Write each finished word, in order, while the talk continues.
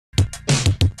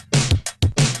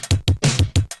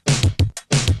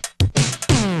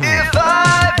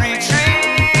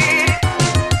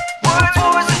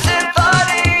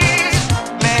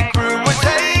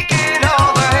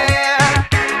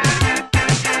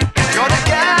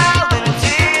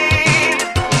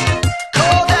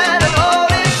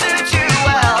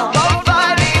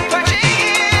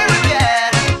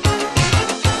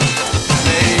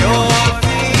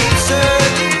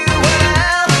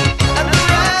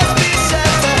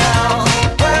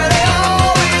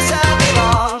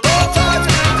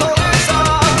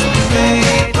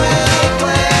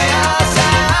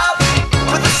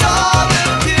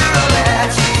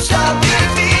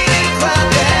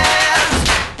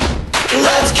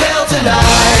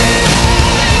tonight.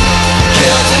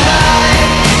 Kill tonight.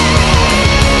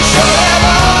 Show them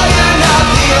all you're not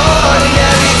the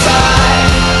ordinary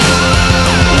type.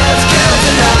 Let's kill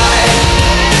tonight.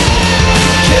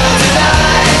 Kill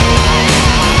tonight.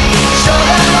 Show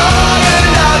them all you're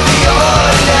not the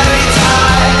ordinary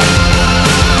type.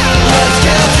 Let's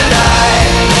kill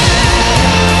tonight.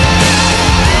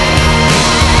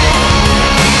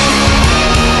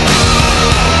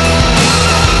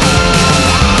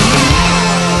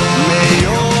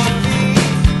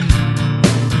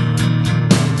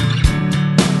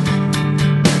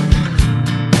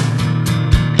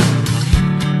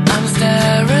 I'm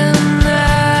staring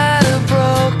at a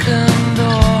broken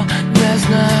door. There's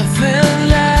nothing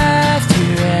left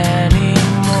here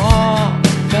anymore.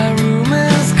 My room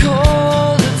is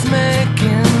cold, it's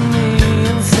making me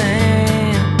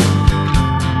insane.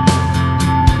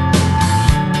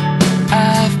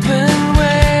 I've been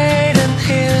waiting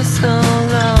here so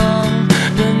long,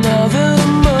 but now the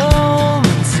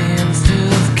moment seems to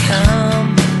have come.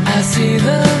 I see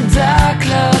the dark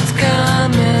clouds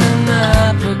coming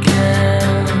up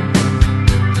again,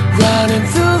 running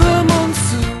through the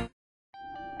monsoon.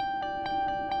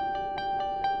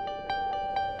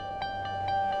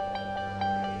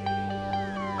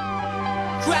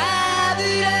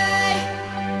 Gravity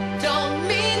don't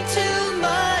mean too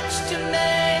much to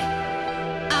me.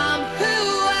 I'm who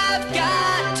I've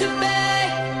got to be.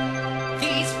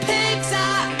 These pigs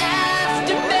are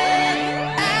after me,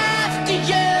 after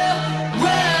you.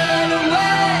 Run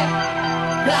away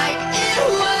like it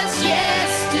was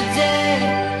yesterday,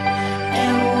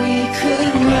 and we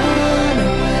could run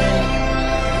away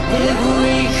if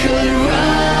we could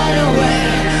run away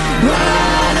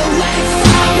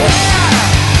from here.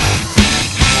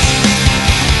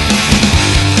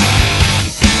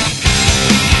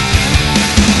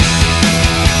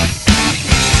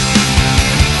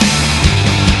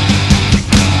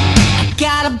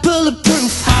 Got a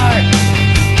bulletproof heart.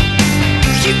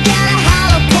 You got a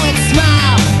hollow point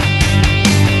smile.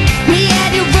 Me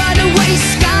and your runaway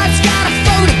scars. Got a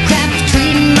photograph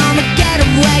treating on the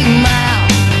getaway mile.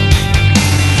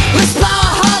 Let's blow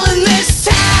a hole in this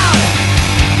town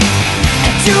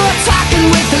and do a talking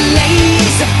with the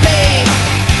laser beam.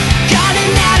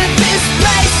 Gunning out of this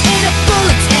place in a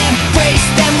bullet's embrace.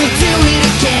 Then we'll do it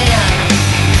again.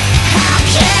 How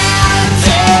can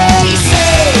they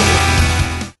say?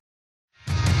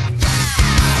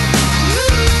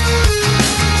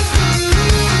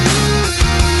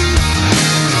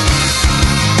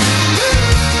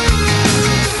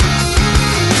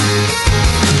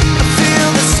 I feel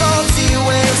the salty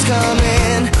waves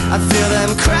coming. I feel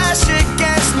them crash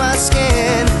against my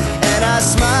skin, and I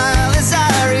smile as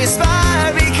I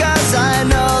respire because I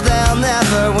know they'll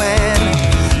never win.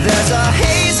 There's a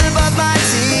haze above my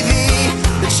TV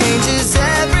that changes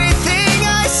everything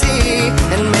I see,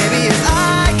 and maybe if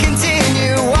I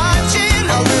continue watching,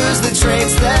 I'll lose the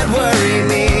traits that worry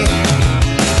me.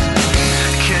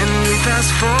 Can we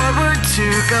fast forward to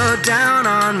go down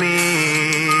on me?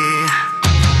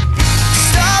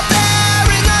 Stop there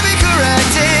and let me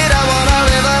correct it. I wanna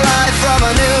live a life from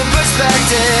a new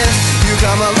perspective. You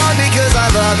come along because I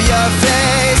love your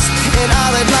face, and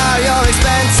I'll admire your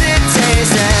expensive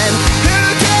taste. And who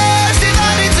cares,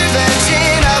 divine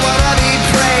intervention? I wanna be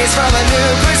praised from a new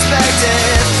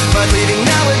perspective, but leaving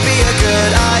now would be a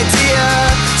good idea.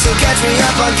 So catch me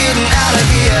up on getting out of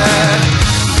here.